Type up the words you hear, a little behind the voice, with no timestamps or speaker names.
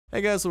Hey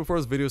guys, so before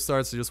this video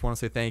starts, I just want to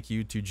say thank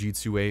you to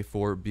G2A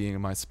for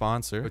being my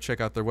sponsor. Go check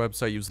out their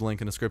website, use the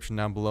link in the description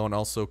down below, and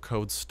also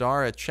code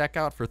STAR at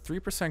checkout for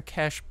 3%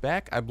 cash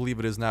back. I believe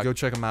it is now. Go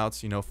check them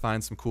out, you know,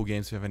 find some cool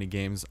games if you have any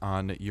games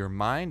on your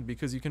mind,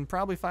 because you can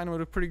probably find them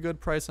at a pretty good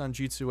price on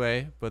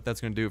G2A, but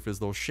that's going to do it for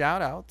this little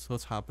shout out, so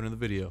let's hop into the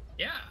video.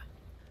 Yeah.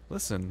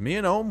 Listen, me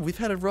and Ohm, we've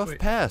had a rough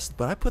past,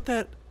 but I put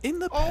that in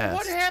the past. Oh,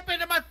 what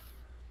happened to my...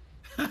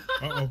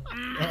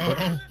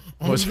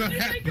 Ohm's not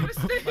happy.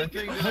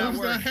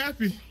 Ohm's not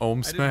happy.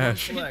 Ohm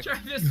smash. He tried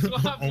to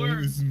swap Ohm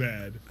words. is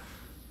mad.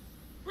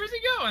 Where's he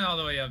going all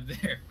the way up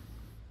there?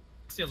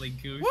 Silly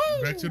goose.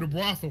 Woo! Back to the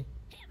brothel.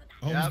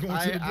 Ohm's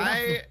going to the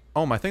brothel.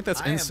 Ohm, I think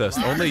that's incest.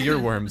 Only your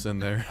worm's in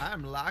there.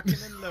 I'm locking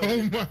and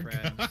loading, my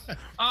friends. God.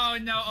 Oh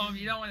no,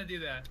 you don't want to do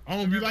that.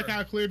 You like how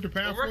I cleared the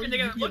path We're for working you?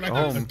 together. You Look get at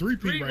like those a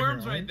three-peat green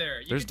worms right there.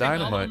 You There's can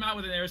take all of dynamite. them out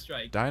with an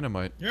airstrike.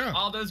 Dynamite. Yeah.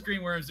 All those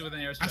green worms with an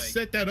airstrike. I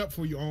set that up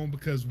for you, Ohm,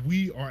 because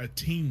we are a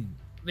team.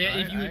 Yeah,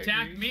 if you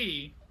attack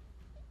me,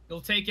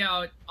 you'll take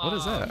out What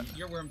is that?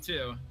 your worm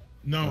too.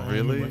 No,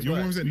 really? Your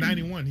worm's at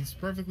 91. He's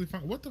perfectly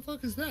fine. What the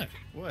fuck is that?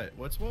 What?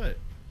 What's what?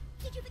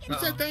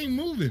 What's that thing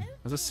moving?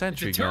 There's a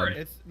sentry It's a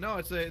turret.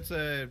 gun It's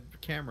a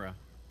camera.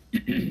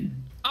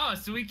 Oh,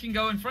 so we can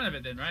go in front of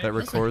it then, right? that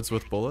records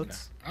with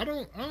bullets. I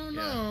don't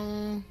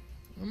know.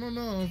 I don't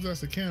know if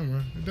that's a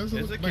camera. It doesn't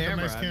It's a look like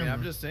camera. a nice camera. I mean,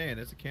 I'm just saying,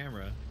 it's a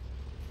camera.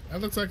 That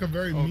looks like a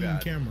very mean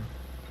God. camera.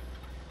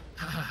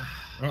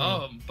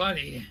 Oh,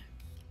 buddy.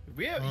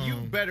 You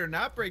better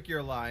not break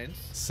your lines.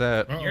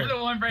 Set. You're the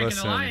one breaking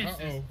Listen.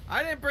 alliances.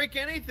 I didn't break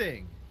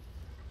anything.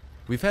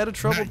 We've had a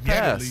troubled Not yet,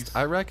 at past. least.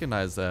 I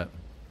recognize that.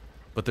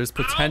 But there's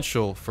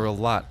potential for a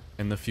lot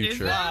in the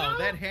future. there? Wow,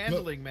 that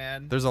handling,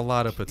 man. There's a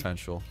lot of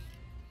potential.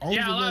 Ohm's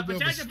Yeah, a little look, bit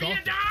of a potential for you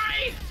to stalker.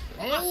 die!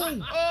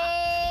 Oh!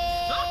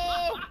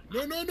 Oh!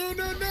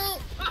 No.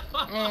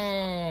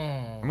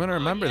 Oh. I'm gonna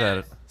remember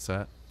yes. that,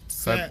 Set.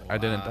 Set. I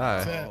didn't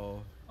die. Set.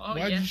 Oh. Oh,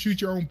 Why'd yeah. you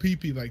shoot your own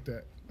pee-pee like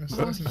that?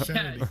 That's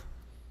insanity.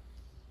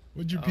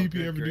 What'd your pee-pee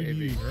good ever do to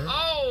gravy. you, huh?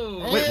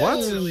 Oh! Wait, what?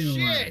 Oh,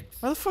 Shit!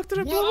 How the fuck did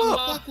it What blow the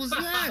up? fuck was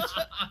that?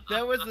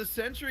 That was the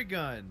sentry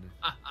gun.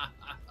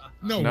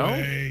 No, No?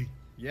 way.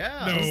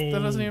 Yeah. No. That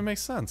doesn't even make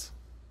sense.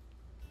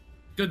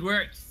 Good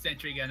work,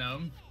 Sentry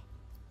Gun.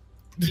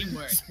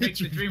 Teamwork makes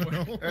the dream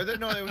work.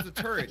 No, it was a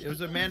turret. It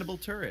was a mandible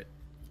turret.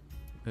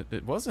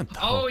 It wasn't though.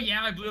 Oh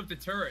yeah, I blew up the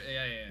turret.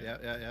 Yeah.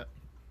 Yeah.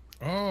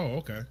 Oh,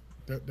 okay.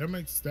 That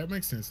makes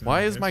sense.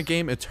 Why is my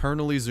game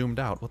eternally zoomed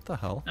out? What the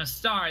hell? Now,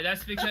 Star,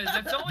 that's because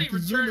that's only You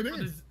can zoom return it for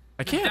in. the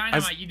I can't.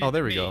 dynamite you did Oh,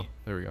 there to we me. go.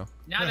 There we go.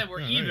 Now that we're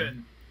yeah, there you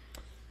even,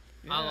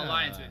 I'll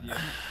alliance with you.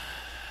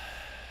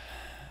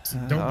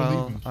 Don't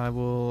believe him.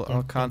 I'll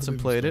Don't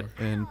contemplate believe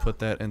it him, and put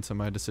that into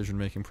my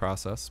decision-making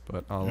process,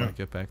 but I'll Yeah.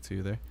 get back to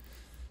you there.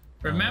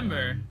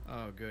 Remember,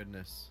 Oh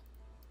goodness.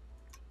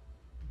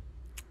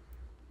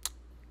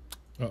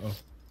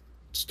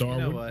 Star, You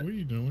know what what? are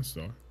you doing,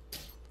 Star?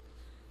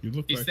 You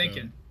look he's like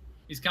thinking.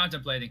 He's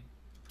contemplating.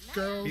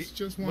 Girls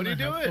just What want are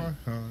to you have doing?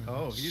 fun.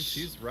 Oh,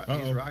 he's rock.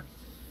 Uh-oh. Watch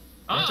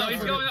Oh, out he's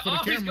for going. the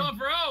He's camera. going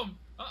for home.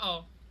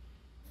 Uh-oh.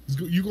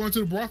 You going to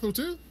the brothel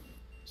too?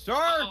 Star!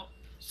 Uh-oh.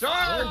 Star!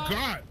 Oh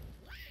God!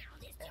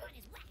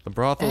 The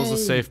brothel is Oh. a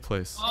safe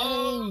place.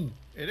 Oh.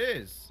 It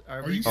is. Are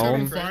Are we you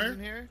setting friends fire? in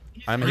here?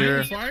 He's I'm running here.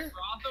 a Fire?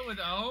 brothel with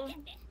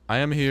Ohm? I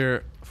am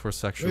here for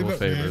sexual Wait,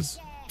 look, man. favors.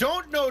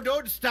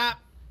 Don't stop.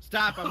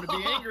 Stop, I'm gonna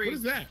be angry. What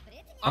is that?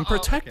 I'm Uh-oh.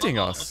 protecting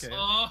Okay. us. Okay.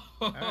 Oh.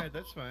 Alright,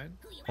 that's fine.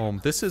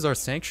 This is our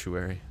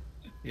sanctuary.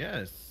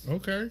 Yes.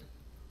 Okay.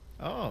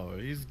 Oh,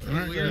 he's All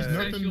right, there's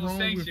nothing Sexual wrong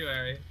with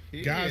sanctuary.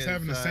 he guys is,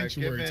 having a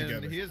sanctuary giving-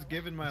 together. He is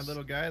giving my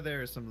little guy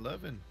there some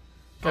loving.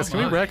 Guys, Oh can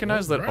we my.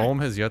 recognize that Alright. Ohm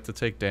has yet to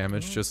take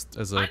damage just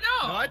as I a...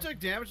 know. No, I took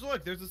damage.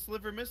 Look, there's a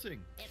sliver missing.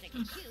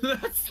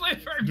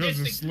 Sliver There's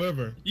a missing.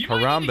 sliver. You might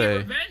need to Harambe. get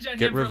revenge on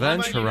Get him for revenge,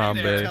 letting you in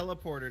Harambe. there.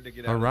 Teleporter to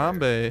get out. Of Harambe,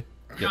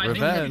 No, get I think you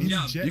revenge. can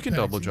jump. You can Jetpacks,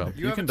 double you jump.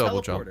 You You have can a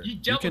double jump. teleporter. You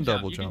You can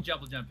double You jump. can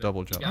double jump. it.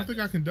 Double jump. You I got think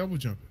I can double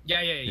jump it.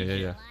 Yeah.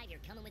 Yeah.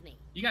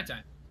 You got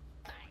time.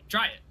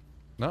 Try it.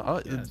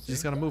 No, you see?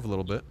 just gotta move a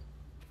little bit.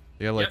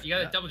 You gotta like... Yep, you got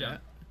to double jump.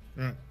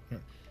 Right.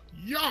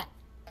 Yeah.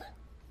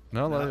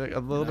 No, like a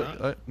little No.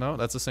 bit. No,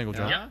 that's a single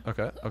jump. Yeah.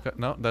 Okay.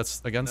 No,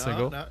 that's again No,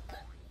 single. no.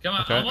 Come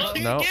on, Okay.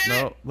 almost.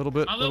 No, little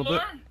bit, A little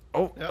more.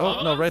 Oh, Yeah, oh,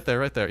 no, almost. right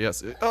there.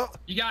 Yes. Oh,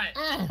 You got it.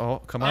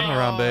 Oh. come on, Oh.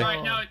 Harambe. All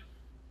right, now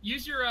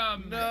use your No.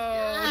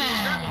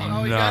 Ah.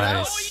 Oh, he got Oh, out.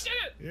 Nice. you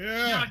did it.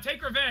 Yeah. Now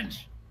take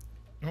revenge.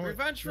 Oh,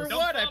 Revenge for Don't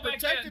what? I fall back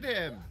protected in.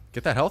 him.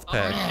 Get that health Oh,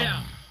 pack.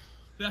 yeah.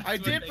 That's I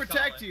what did they call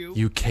protect it. you.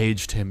 You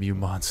caged him, you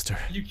monster.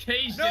 You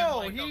caged him. No,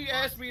 like he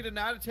asked me to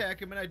not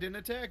attack him, and I didn't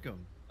attack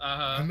him.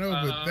 I know,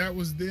 but that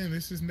was then.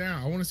 This is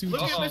now. I want to see what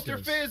Look this at shit Mr.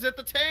 does. Fizz at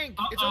the tank.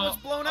 It's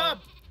almost blown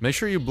up. Make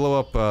sure you blow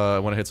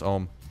up when it hits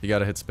Ohm. You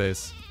gotta hit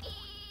space.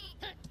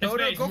 No,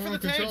 space. go Come for on, the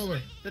tank.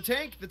 controller. The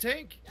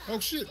tank. Oh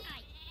shit.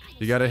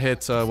 You gotta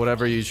hit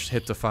whatever you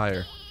hit to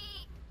fire.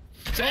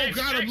 Oh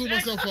God, I blew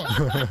myself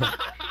up.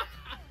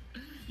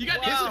 You got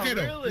Wow. It's the okay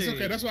though. It's really?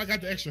 okay. That's why I got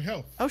the extra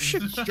health. Oh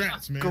shit,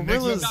 Strats, man.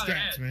 Gorillas. Next level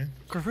strats, man.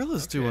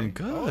 Gorilla's doing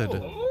good.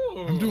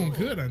 Ooh. I'm doing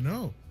good. I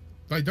know.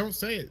 Like, don't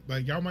say it.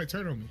 Like, y'all might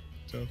turn on me.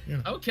 So, you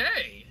know.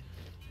 Okay.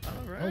 All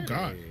right. Oh,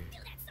 God.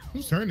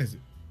 Whose turn is it?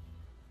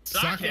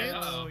 Socket.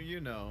 Oh,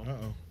 you know.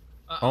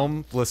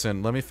 Uh-oh.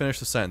 Listen, let me finish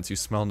the sentence. You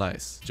smell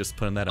nice. Just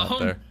putting that out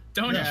there.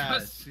 Don't Yes,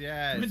 trust.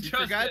 yes. don't You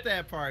trust forgot it.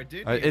 that part,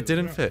 didn't you? It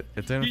didn't fit.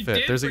 It didn't You fit.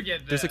 did There's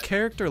forget a that.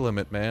 character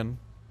limit, man.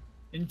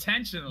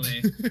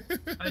 Intentionally.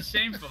 That's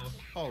shameful.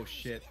 Oh,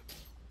 shit.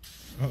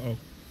 Uh-oh.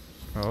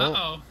 Oh.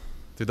 Uh-oh.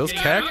 Dude, those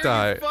Yeah,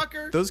 cacti. you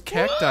fucker. Those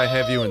cacti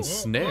have you Whoa!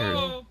 ensnared.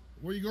 Whoa.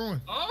 Where you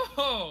going?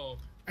 Oh.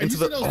 Hey, Into you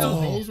see the- those little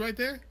oh. holes right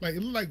there? Like,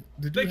 it looked like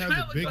the They dude has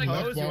kinda a look big like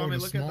left Hose? You ball want me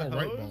and to a look at small the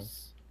right ball.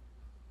 hose?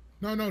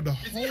 No, the Is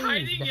holes he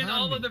hiding in behind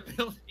all me. of the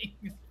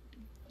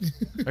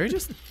buildings? Are you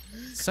just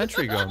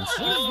sentry guns?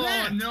 Oh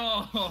that?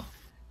 no.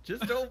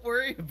 Just don't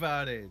worry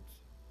about it.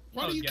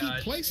 Why Oh, do you God.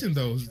 keep placing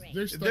those?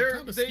 They're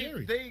kind of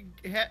scary.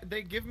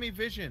 They give me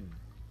vision.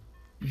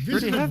 You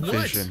already Vision have of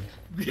what? vision.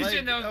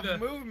 Vision Like, of of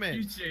the movement.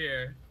 future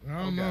here. I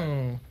don't Okay.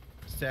 know.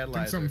 I Satellite.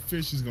 think something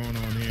fish is going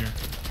on here.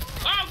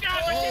 Oh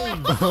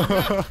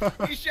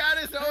God! He shot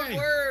his own Hey.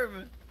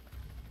 worm.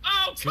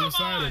 Oh come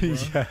Suicidal, on! bro.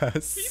 He's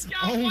Yes. got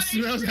Oh, one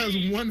Smells has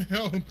HP. one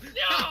health.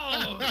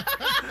 No!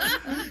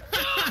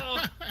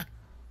 No!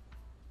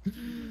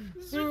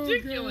 This is Oh,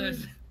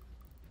 ridiculous.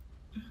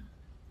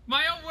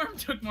 My own worm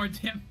took more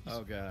damage.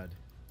 Oh God.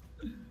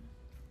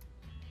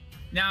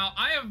 Now,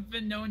 I have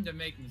been known to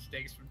make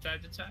mistakes from time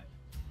to time.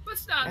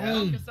 Let's not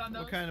Oh. focus on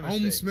those. What kind of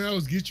Home mistake?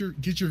 Smells, get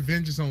your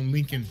vengeance on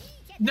Lincoln.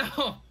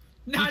 No!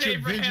 Not Get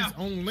your vengeance Abraham!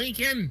 on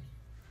Lincoln.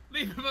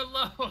 Leave him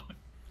alone!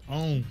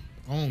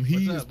 He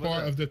What's is up? What's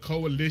part up? of the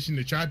coalition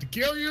that tried to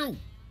kill you.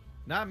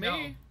 Not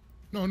me.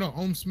 No. No,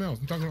 Om Smells.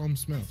 I'm talking to Om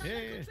Smells.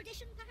 Yeah.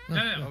 No,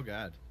 no, no. Oh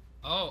God.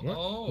 Oh, What?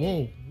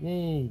 oh.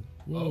 Whoa.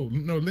 Oh.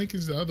 No,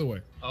 Lincoln's the other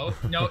way. Oh,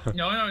 no. What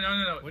The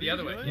are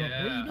other you way. doing?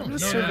 Yeah. What are you doing? I'm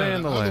just No,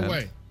 surveying the other land.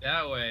 way.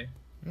 That way.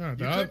 Yeah,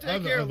 the You could take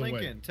other care of way.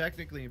 Lincoln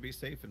technically and be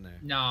safe in there.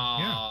 No,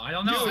 Yeah. I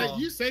don't You know. safe-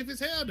 You safe as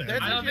hell there.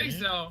 That's I don't okay.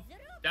 think so.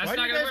 That's Why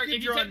not do you gonna guys work. keep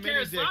If you drawing take care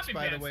mini of dicks, sloppy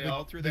by the pants, way, though,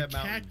 all through The that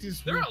mountain? cactus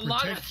there will are a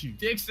lot protect of you.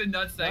 dicks and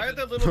nuts. Why are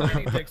the little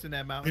mini dicks in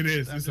that mountain? It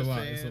is. I'm It's a just lot.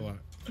 saying. It's a lot.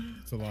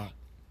 It's a lot.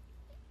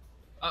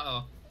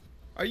 Uh-oh.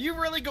 Are you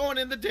really going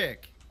in the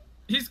dick?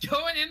 He's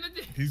going in the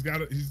dick. He's got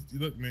to.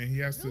 Look, man. He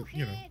has to.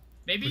 You know.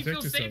 Maybe he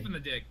Protect feels safe yourself. in the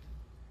dick.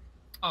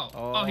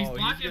 Oh, he's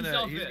blocking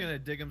himself He's in. gonna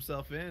dig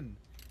himself in.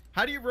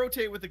 How do you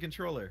rotate with the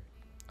controller?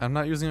 I'm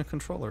not using a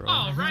controller.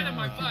 Oh, right on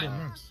my Ah, butt.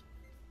 nice.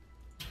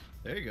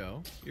 There you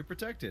go. You're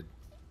protected.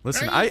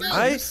 Listen, There you go,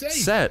 I you're safe.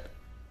 set.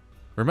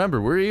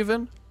 Remember, we're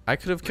even. I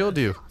could have killed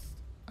you.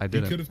 I He could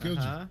didn't. have killed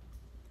Huh?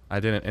 I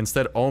didn't.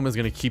 Instead, Ohm is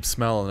gonna keep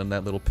smelling in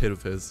that little pit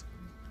of his.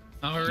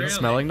 Oh, really?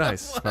 Smelling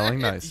nice. Smelling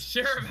You nice.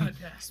 sure about you.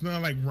 that? Smell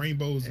like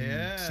rainbows and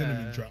Yeah.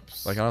 cinnamon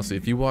drops. Like honestly,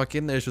 if you walk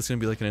in there, it's just gonna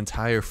be like an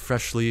entire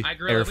freshly I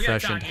agree. air We got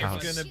freshened time here.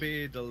 house. It's gonna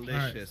be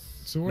delicious.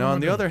 So what Now, am I on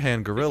the doing? other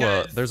hand,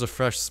 Gorilla, Because there's a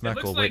fresh It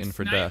Smeckle looks waiting like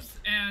for Snipes death.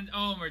 and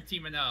Ohm are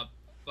teaming up,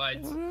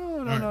 but No, look,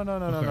 no, no, no,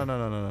 no, no,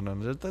 no, no, no,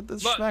 no. That's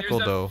there's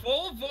Smeckle a though.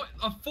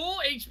 full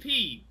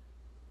HP.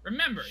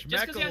 Remember, just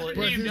because he has Schmeckle a But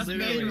name his doesn't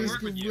mean name he's is gonna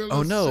work with you. Gorilla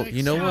Oh, no,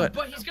 you know Yeah, what?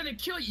 but he's gonna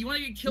kill you. You want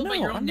to get killed by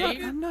No, your own I'm not.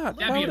 name? I'm not.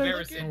 That'd Why be would I-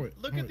 embarrassing. Oh,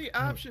 wait, Look oh, at wait, the oh,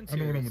 options I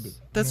know what I'm here. gonna do.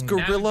 That's I know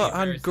what I'm gonna Gorilla That'd be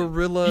on embarrassing.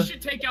 Gorilla. You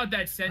should take out that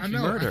do. I sentry.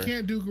 know. Murder. I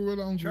can't do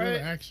Gorilla on Try Gorilla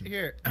it action.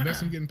 here.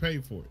 Unless I'm getting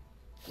paid for it.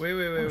 Wait,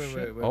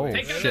 shit. wait. Oh, wait,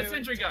 Take out shit. that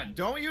sentry gun.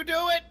 Don't you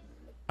do it?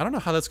 I don't know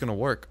how that's gonna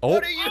work. Oh,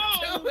 What are you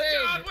Oh doing?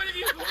 God! What have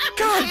you?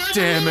 God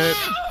damn it!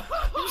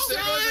 I'm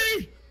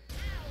sorry.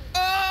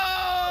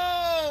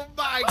 Oh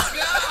my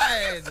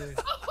God!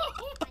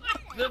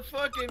 The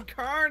fucking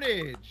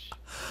carnage.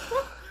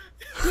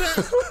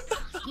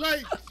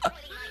 Like,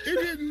 it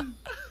didn't.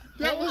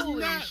 That was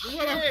Holy not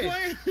what I shit.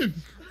 planned.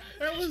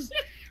 That was.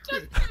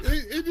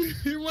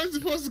 It wasn't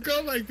supposed to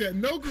go like that.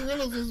 No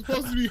gorillas were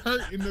supposed to be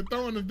hurt in the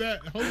throwing of that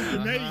holy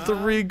grenade.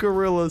 3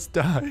 gorillas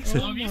died.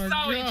 Oh You my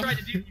saw what he God. tried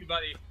to do to you,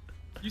 buddy.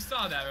 You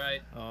saw that,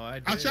 right? Oh, I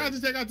did. I tried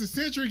to take out the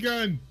sentry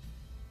gun.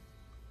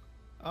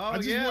 Oh I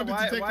just yeah, wanted to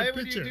why? take a Why would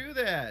picture. you do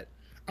that?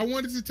 I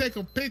wanted to take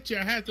a picture.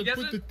 I had to He put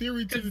the doesn't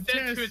theory to the consent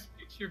to test. his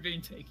picture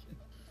being taken.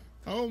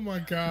 Oh my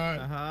God.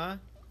 Uh huh.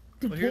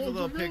 The Well, here's a poor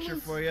little gorillas. picture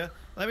for you.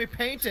 Let me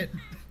paint it.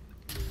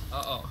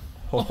 Uh-oh. It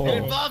Oh.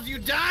 involves you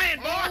dying,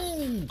 boy.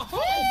 Oh,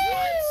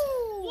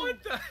 Oh, what?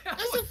 What the hell?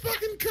 that's a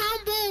fucking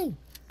combo.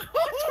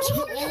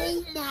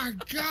 Oh my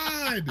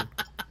God.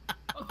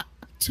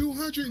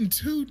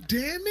 202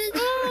 damage?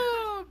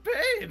 Oh,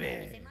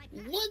 baby.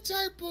 What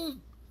type of...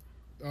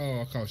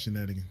 Oh, I call it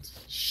shenanigans.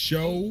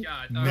 Show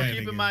God. shenanigans.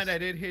 Keep in mind, I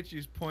did hit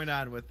you point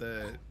on with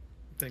the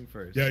thing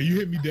first. Yeah, you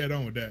hit me dead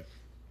on with that.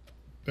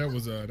 That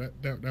was that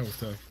was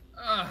tough.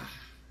 Ugh.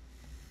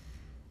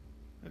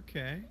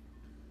 Okay.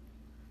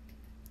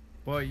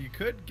 Boy, you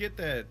could get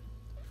that.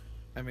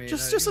 I mean,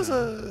 Just you as know.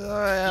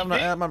 a, I'm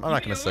not You not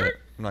think gonna it say it. worked?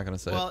 I'm not gonna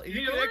say Well, it. you You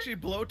can know what? actually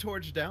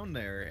blowtorch down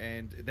there,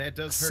 and that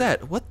does hurt.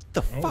 Set. What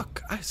the Oh.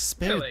 fuck? I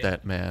spared Really?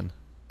 that man.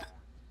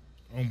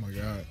 Oh my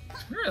God.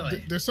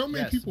 Really? There's so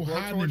many Yes, people blowtorch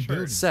hiding in hurts.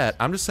 buildings. Set.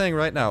 I'm just saying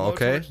right now.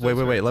 Okay. Blowtorch Wait,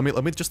 does wait. hurt.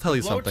 Let me just tell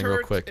you something real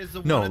Blowtorch quick. is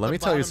the No, one at let the me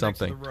tell you bottom next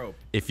to the something. rope.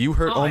 If you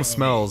hurt Oh, I Ohm see.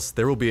 Smells,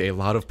 there will be a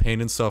lot of pain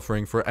and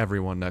suffering for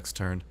everyone next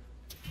turn.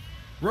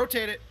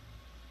 Rotate it.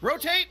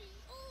 Rotate.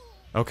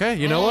 Okay,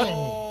 you know what?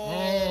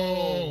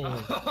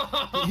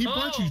 Oh. He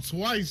burnt you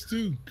twice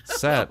too.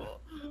 Satt.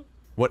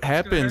 What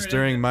happens hurt,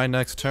 during isn't it? my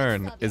next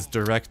turn is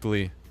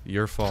directly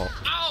your fault.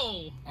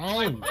 Ow! Oh,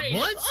 My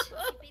what? face.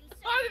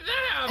 How did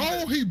that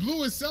happen? Oh, he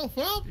blew himself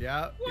up?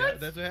 Yeah, yeah, What?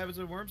 that's what happens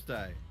when worms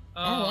die.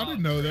 Oh, I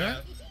didn't know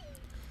that.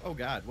 Oh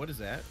God, what is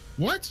that?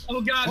 What?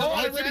 Oh God! Oh,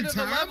 already it's the end of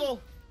the time?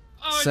 level.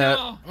 Oh Satt.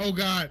 no! Oh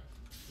God.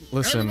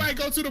 Listen, Everybody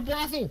go to the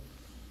brothel.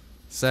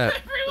 Satt.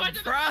 Everyone to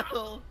the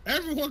Brothel.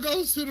 Everyone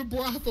goes to the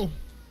brothel.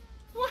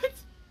 What?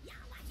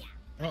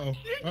 Uh-oh.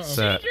 Uh-oh.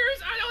 Satt.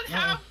 Cheaters? I don't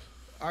have.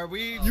 Are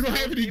we? You don't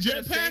have any keeping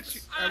a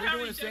jetpacks? Are we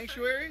doing a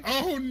sanctuary?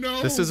 Oh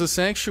no. This is a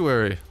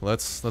sanctuary.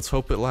 Let's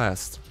hope it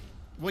lasts.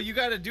 Well, you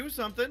got to do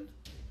something.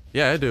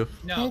 Yeah, I do.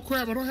 No. Oh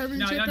crap, I don't have any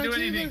No, jetpacks don't do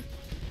either. anything.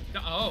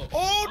 No, oh.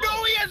 Oh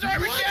no, he has What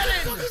the fuck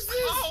Armageddon. is this?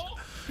 Oh!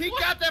 He What?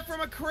 got that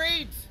from a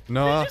crate.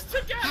 No, They just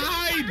took out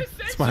Hide! the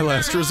it's my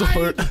last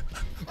sanctuary. resort.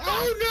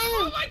 Oh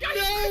no. Oh my God!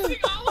 He's No.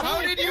 missing all of How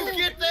them. did you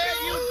get that,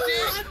 you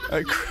dick?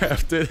 I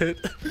crafted it.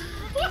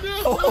 No.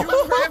 You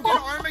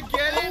crafted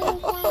Armageddon? Oh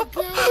my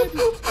God.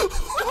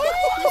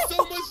 There's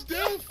so much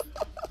death.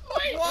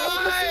 Wait,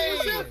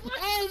 Why?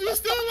 Oh, you're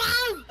still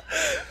alive.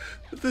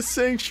 The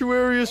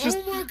sanctuary is just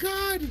Oh my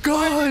God.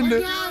 gone. Do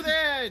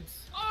that.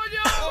 Oh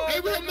no!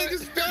 Abraham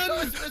niggas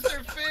done. It's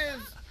Mr.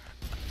 Fizz.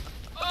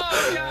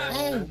 Oh God!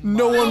 Oh.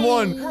 No one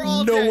won. We're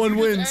all No dead. one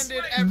You just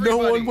wins. ended No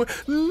one everybody.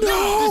 wins.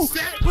 No.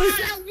 Satt Wait.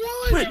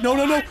 won. Wait. No.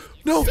 No. No.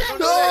 No. Satt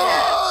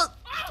No.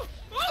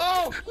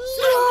 Oh,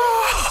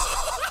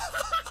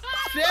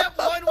 Satt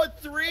won with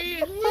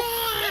 3.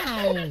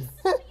 Wow.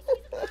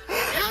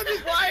 How did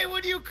Why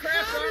would you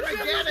craft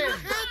Armageddon?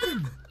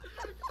 happen?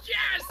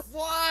 Yes!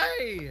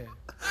 Why?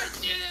 I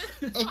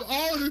did it! Of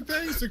all the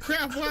things to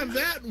craft, why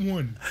that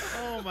one?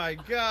 Oh my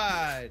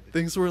God.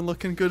 Things weren't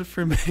looking good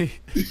for me.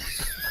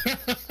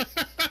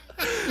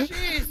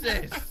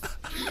 Jesus.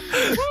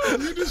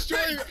 You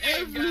destroyed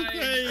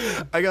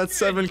everything. I got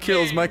 7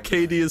 kills. My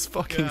KD is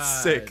fucking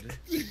God. sick.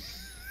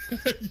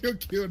 You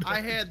killed.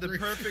 I had the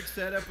perfect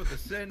setup with the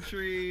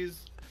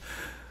sentries.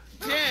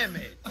 Damn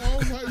it.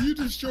 Oh my! You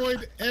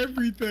destroyed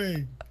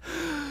everything.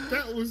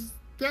 That was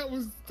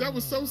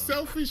so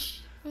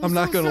selfish. That was I'm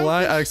not so gonna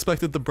lie. I selfish.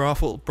 expected the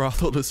brothel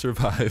to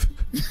survive.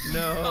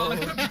 No. Oh,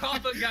 the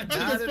problem got That's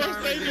Not the an first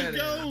thing to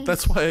Armageddon. go.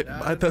 That's why.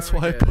 Not That's why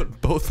I Armageddon.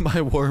 put both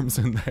my worms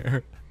in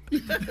there.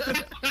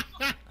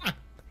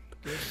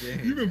 Good game.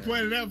 You've been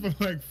playing that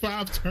for like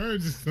 5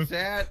 turns or something.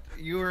 Satt,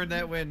 you earned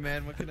that win,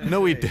 man. What can I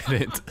No, say? he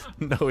didn't.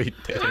 No, he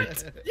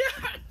didn't. Yeah,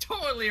 I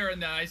totally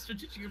earned that. I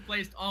strategically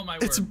placed all my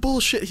work. It's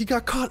bullshit. He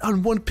got caught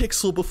on 1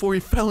 pixel before he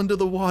fell into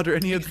the water,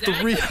 and he had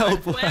 3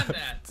 health I planned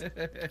left.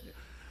 that.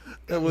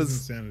 That was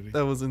insanity.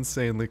 that was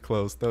insanely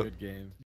close. That, Good game.